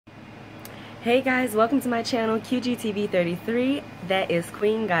Hey guys, welcome to my channel QGTV33. That is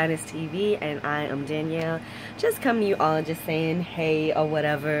Queen Goddess TV, and I am Danielle. Just coming to you all, just saying hey or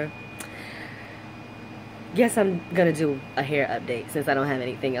whatever. Guess I'm gonna do a hair update since I don't have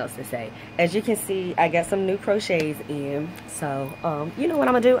anything else to say. As you can see, I got some new crochets in. So, you know what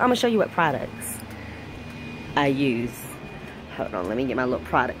I'm gonna do? I'm gonna show you what products I use. Hold on, let me get my little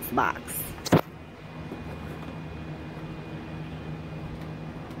products box.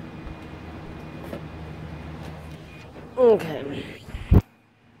 Okay.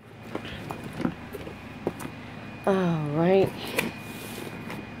 Alright.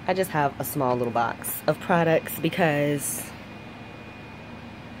 I just have a small little box of products because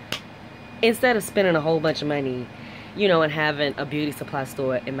instead of spending a whole bunch of money, you know, and having a beauty supply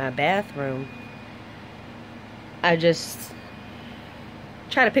store in my bathroom, I just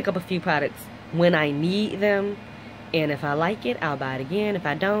try to pick up a few products when I need them. And if I like it, I'll buy it again. If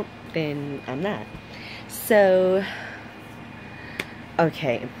I don't, then I'm not. So,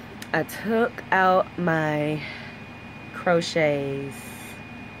 okay, I took out my crochets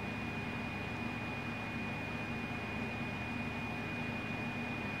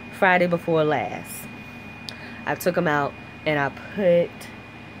Friday before last. I took them out and I put,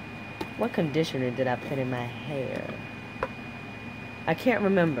 what conditioner did I put in my hair? I can't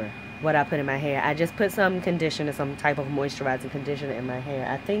remember what I put in my hair. I just put some conditioner, some type of moisturizing conditioner in my hair.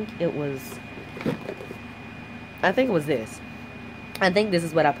 I think it was this. I think this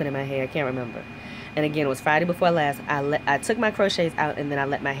is what I put in my hair. I can't remember. And again, it was Friday before last. I took my crochets out and then I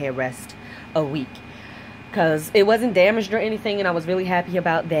let my hair rest a week because it wasn't damaged or anything, and I was really happy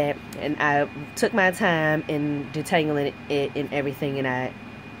about that. And I took my time in detangling it and everything, and I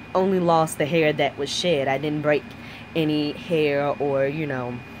only lost the hair that was shed. I didn't break any hair or, you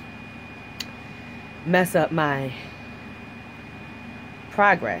know, mess up my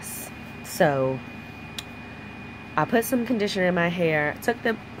progress. So I put some conditioner in my hair, took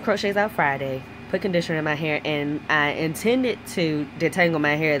the crochets out Friday, put conditioner in my hair, and I intended to detangle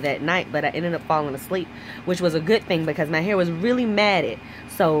my hair that night, but I ended up falling asleep, which was a good thing because my hair was really matted.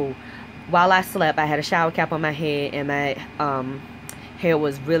 So while I slept, I had a shower cap on my head, and my hair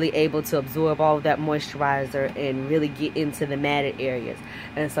was really able to absorb all of that moisturizer and really get into the matted areas.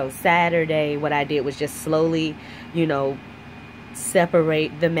 And so Saturday, what I did was just slowly, you know,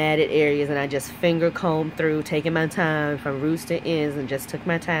 separate the matted areas, and I just finger combed through, taking my time from roots to ends, and just took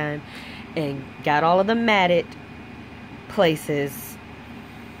my time and got all of the matted places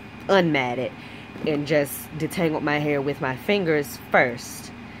unmatted and just detangled my hair with my fingers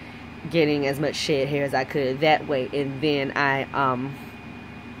first, getting as much shed hair as I could that way. And then I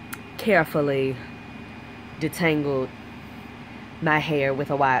carefully detangled my hair with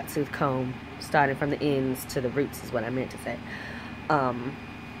a wide tooth comb, starting from the ends to the roots is what I meant to say.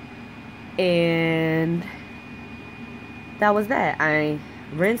 And that was that. I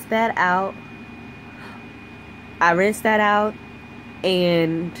rinsed that out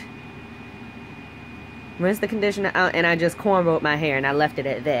and rinsed the conditioner out, and I just cornrowed my hair and I left it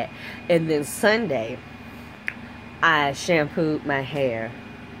at that. And then Sunday I shampooed my hair,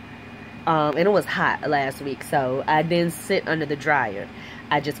 and it was hot last week, so I didn't sit under the dryer.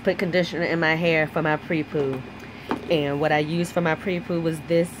 I just put conditioner in my hair for my pre-poo, and what I used for my pre-poo was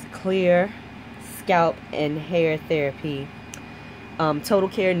this clear scalp and hair therapy Total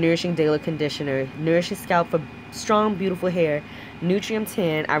Care Nourishing Daily Conditioner. Nourishes scalp for strong, beautiful hair. Nutrient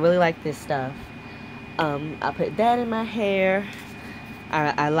 10. I really like this stuff. I put that in my hair.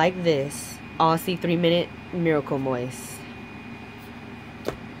 I like this Aussie 3-minute Miracle Moist.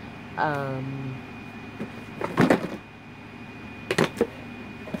 And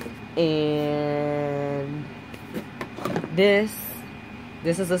this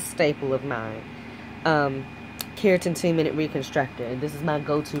is a staple of mine. Keratin 2-minute reconstructor. This is my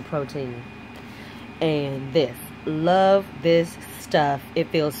go-to protein. And this, love this stuff. It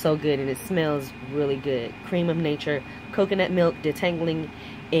feels so good and it smells really good. Cream of Nature coconut milk detangling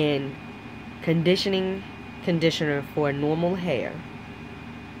and conditioning conditioner for normal hair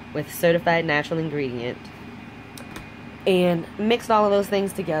with certified natural ingredient. And mixed all of those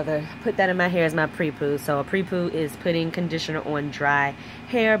things together, put that in my hair as my pre-poo. So a pre-poo is putting conditioner on dry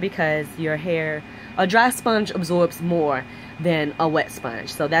hair because your hair, a dry sponge absorbs more than a wet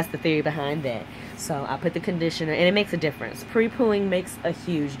sponge. So that's the theory behind that. So I put the conditioner, and it makes a difference. Pre-pooing makes a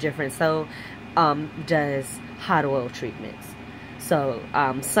huge difference. So does hot oil treatments. So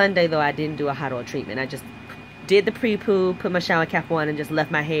Sunday though, I didn't do a hot oil treatment. I just did the pre-poo, put my shower cap on, and just left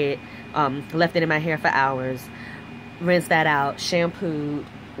my hair, left it in my hair for hours. Rinse that out, shampooed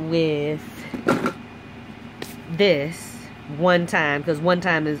with this one time, because one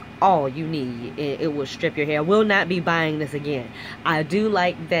time is all you need. It will strip your hair. Will not be buying this again. I do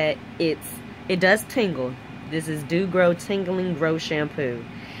like that it does tingle. This is Do Grow Tingling Grow Shampoo.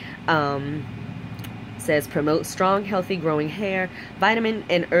 Says promote strong, healthy growing hair. Vitamin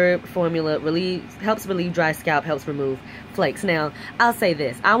and herb formula helps relieve dry scalp, helps remove flakes. Now, I'll say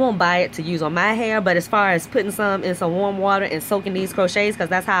this. I won't buy it to use on my hair, but as far as putting some in some warm water and soaking these crochets, because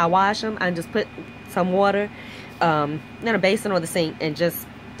that's how I wash them, I just put some water in a basin or the sink, and just,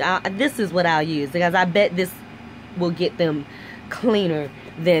 this is what I'll use, because I bet this will get them cleaner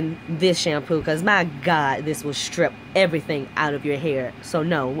than this shampoo, because my God, this will strip everything out of your hair. So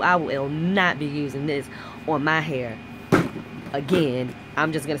no, I will not be using this on my hair again.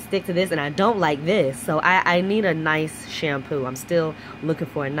 I'm just gonna stick to this, and I don't like this, so I need a nice shampoo. I'm still looking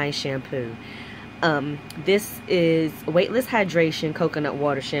for a nice shampoo. This is Weightless Hydration Coconut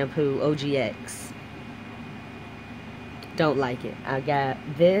Water Shampoo OGX. Don't like it. I got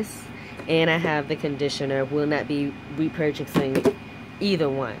this, and I have the conditioner. Will not be repurchasing either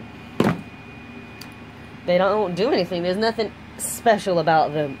one. They don't do anything. There's nothing special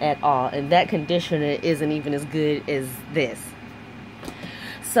about them at all, and that conditioner isn't even as good as this.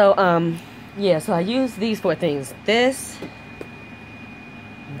 So yeah, so I use these 4 things: this,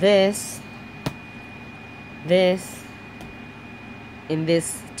 and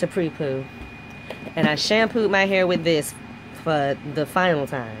this to pre-poo. And I shampooed my hair with this for the final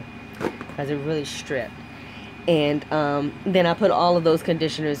time because it really stripped. And then I put all of those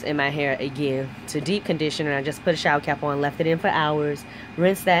conditioners in my hair again to deep condition, and I just put a shower cap on, left it in for hours,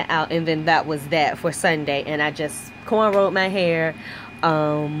 rinsed that out, and then that was that for Sunday. And I just cornrowed my hair.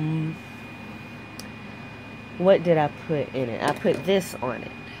 What did I put in it? I put this on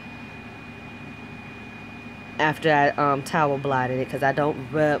it after I towel blotted it, because I don't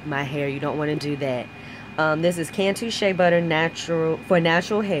rub my hair. You don't want to do that. This is Cantu Shea Butter for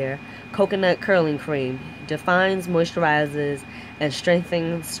natural hair coconut curling cream. Defines, moisturizes, and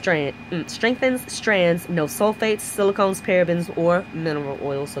strengthens strands. No sulfates, silicones, parabens, or mineral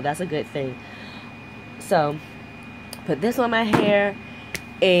oil. So that's a good thing. So put this on my hair,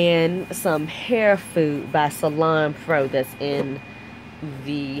 and some hair food by Salon Pro that's in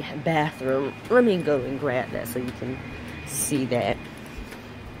the bathroom. Let me go and grab that so you can see that.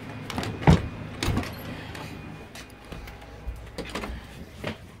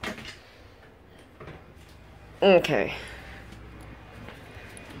 Okay.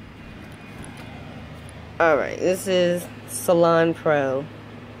 Alright, this is Salon Pro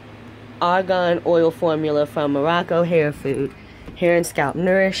Argan Oil Formula from Morocco Hair Food. Hair and Scalp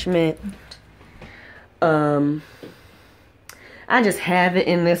Nourishment. I just have it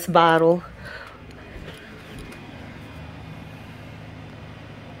in this bottle.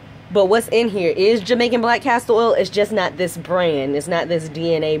 But what's in here is Jamaican black castor oil. It's just not this brand. It's not this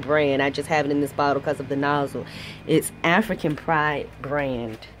DNA brand. I just have it in this bottle because of the nozzle. It's African Pride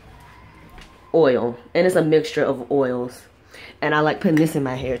brand oil. And it's a mixture of oils. And I like putting this in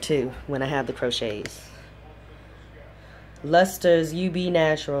my hair too when I have the crochets. Luster's UB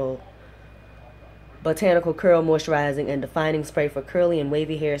Natural Botanical Curl Moisturizing and Defining Spray for Curly and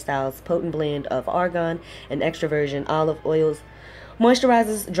Wavy Hairstyles. Potent blend of argan and extra virgin olive oils.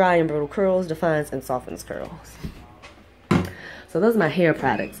 Moisturizes dry and brittle curls, defines and softens curls. So those are my hair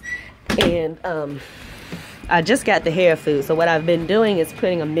products. And I just got the hair food. So what I've been doing is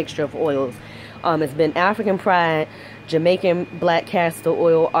putting a mixture of oils. It's been African Pride, Jamaican black castor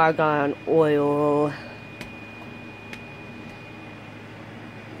oil, argan oil,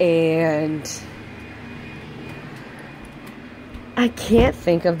 and I can't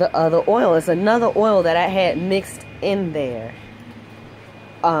think of the other oil. It's another oil that I had mixed in there.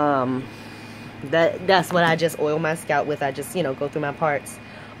 That's what I just oil my scalp with. I just, go through my parts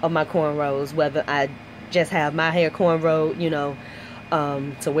of my cornrows, whether I just have my hair cornrowed,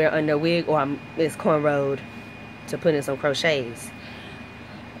 to wear under a wig, or it's cornrowed to put in some crochets.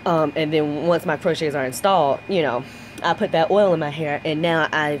 And then once my crochets are installed, I put that oil in my hair, and now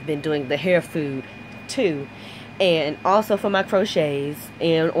I've been doing the hair food too. And also for my crochets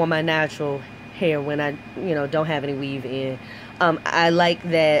and on my natural hair when I, don't have any weave in. I like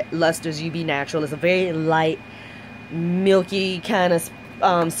that Luster's UB Natural. It's a very light, milky kind of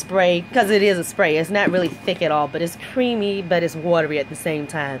spray, because it is a spray. It's not really thick at all, but it's creamy, but it's watery at the same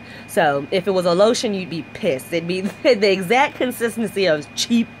time. So if it was a lotion, you'd be pissed. It'd be the exact consistency of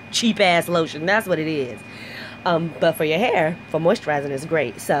cheap ass lotion. That's what it is. But for your hair, for moisturizing, it's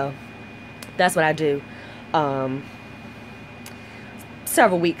great. So that's what I do.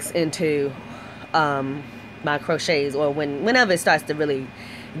 Several weeks into my crochets, or whenever it starts to really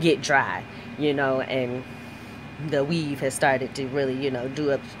get dry, and the weave has started to really, you know,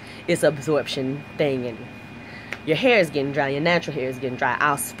 do its absorption thing, and your hair is getting dry, your natural hair is getting dry.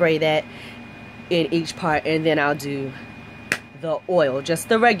 I'll spray that in each part, and then I'll do the oil, just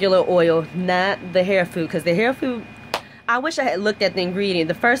the regular oil, not the hair food, because the hair food, I wish I had looked at the ingredient.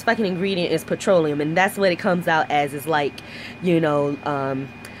 The first fucking ingredient is petroleum, and that's what it comes out as, is like, you know,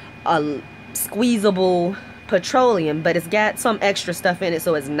 a squeezable petroleum, but it's got some extra stuff in it,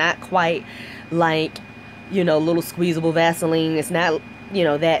 so it's not quite like, you know, little squeezable Vaseline. It's not, you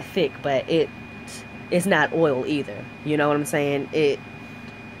know, that thick, but it's not oil either. You know what I'm saying?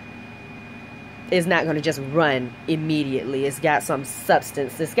 It's not going to just run immediately. It's got some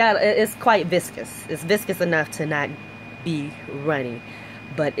substance. It's quite viscous. It's viscous enough to not be runny,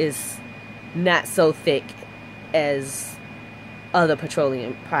 but it's not so thick as other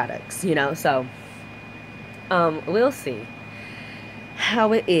petroleum products, you know. So we'll see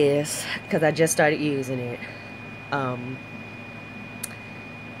how it is, because I just started using it, and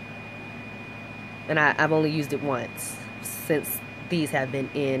I've only used it once since these have been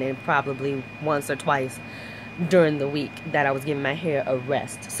in, and probably once or twice during the week that I was giving my hair a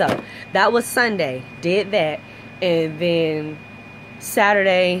rest. So that was Sunday, did that. And then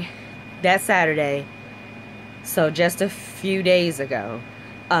Saturday, so just a few days ago,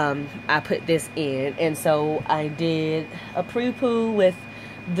 I put this in. And so I did a pre-poo with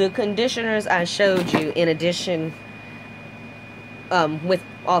the conditioners I showed you, in addition, with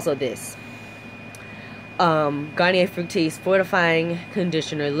also this. Garnier Fructis Fortifying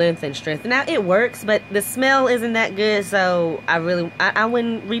Conditioner, Length and Strength. Now, it works, but the smell isn't that good, so I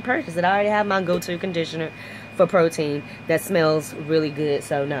wouldn't repurchase it. I already have my go-to conditioner for protein that smells really good,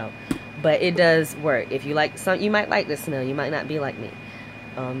 so no. But it does work. If you like you might like this smell. You might not be like me.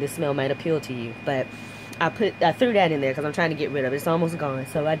 This smell might appeal to you, but I threw that in there because I'm trying to get rid of it. It's almost gone.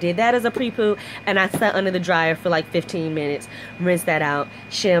 So I did that as a pre-poo, and I sat under the dryer for like 15 minutes, rinsed that out,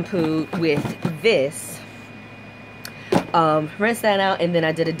 shampooed with this. Rinse that out, and then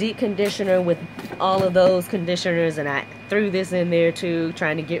I did a deep conditioner with all of those conditioners, and I threw this in there too,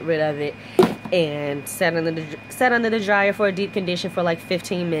 trying to get rid of it, and sat under the dryer for a deep condition for like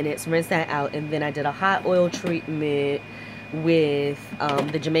 15 minutes, rinse that out, and then I did a hot oil treatment with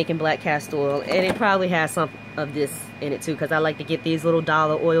the Jamaican black castor oil, and it probably has some of this in it too, because I like to get these little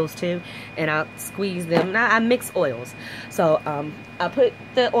dollar oils too, and I'll squeeze them. Now I mix oils, so I put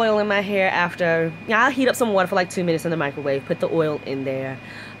the oil in my hair after. I'll heat up some water for like 2 minutes in the microwave, put the oil in there,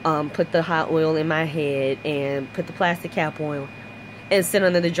 put the hot oil in my head, and put the plastic cap on, and sit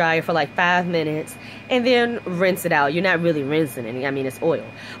under the dryer for like 5 minutes, and then rinse it out. You're not really rinsing any, I mean, it's oil,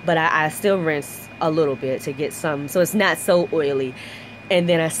 but I still rinse a little bit to get some, so it's not so oily. And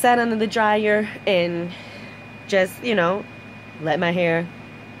then I sat under the dryer and just, you know, let my hair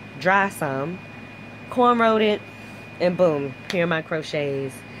dry some, cornrowed it, and boom, here are my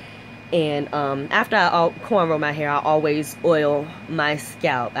crochets. And after I cornrow my hair, I always oil my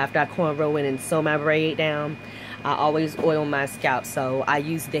scalp. After I cornrow it and sew my braid down, I always oil my scalp. So I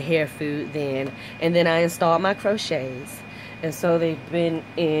use the hair food then, and then I installed my crochets. And so they've been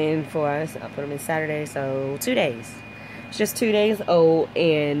in for us. I put them in Saturday, so 2 days. It's just 2 days old,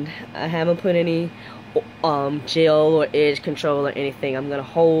 and I haven't put any gel or edge control or anything. I'm gonna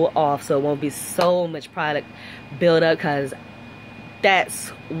hold off so it won't be so much product build up, because that's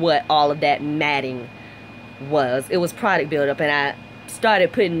what all of that matting was. It was product buildup, and I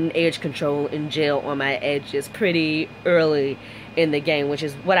started putting edge control and gel on my edges pretty early in the game, which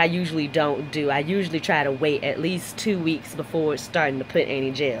is what I usually don't do. I usually try to wait at least 2 weeks before starting to put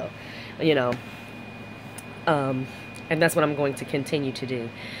any gel, you know. And that's what I'm going to continue to do.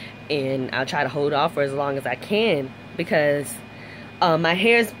 And I'll try to hold off for as long as I can, because my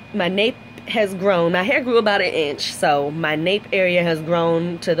nape has grown. My hair grew about 1 inch, so my nape area has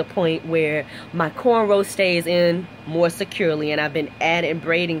grown to the point where my cornrow stays in more securely, and I've been adding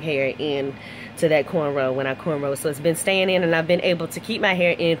braiding hair in to that cornrow when I cornrow, so it's been staying in, and I've been able to keep my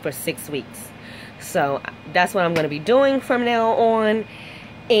hair in for 6 weeks. So that's what I'm going to be doing from now on,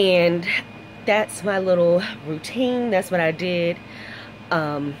 and that's my little routine. That's what I did.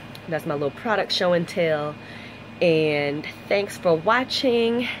 That's my little product show and tell, and thanks for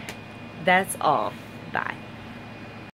watching. That's all. Bye.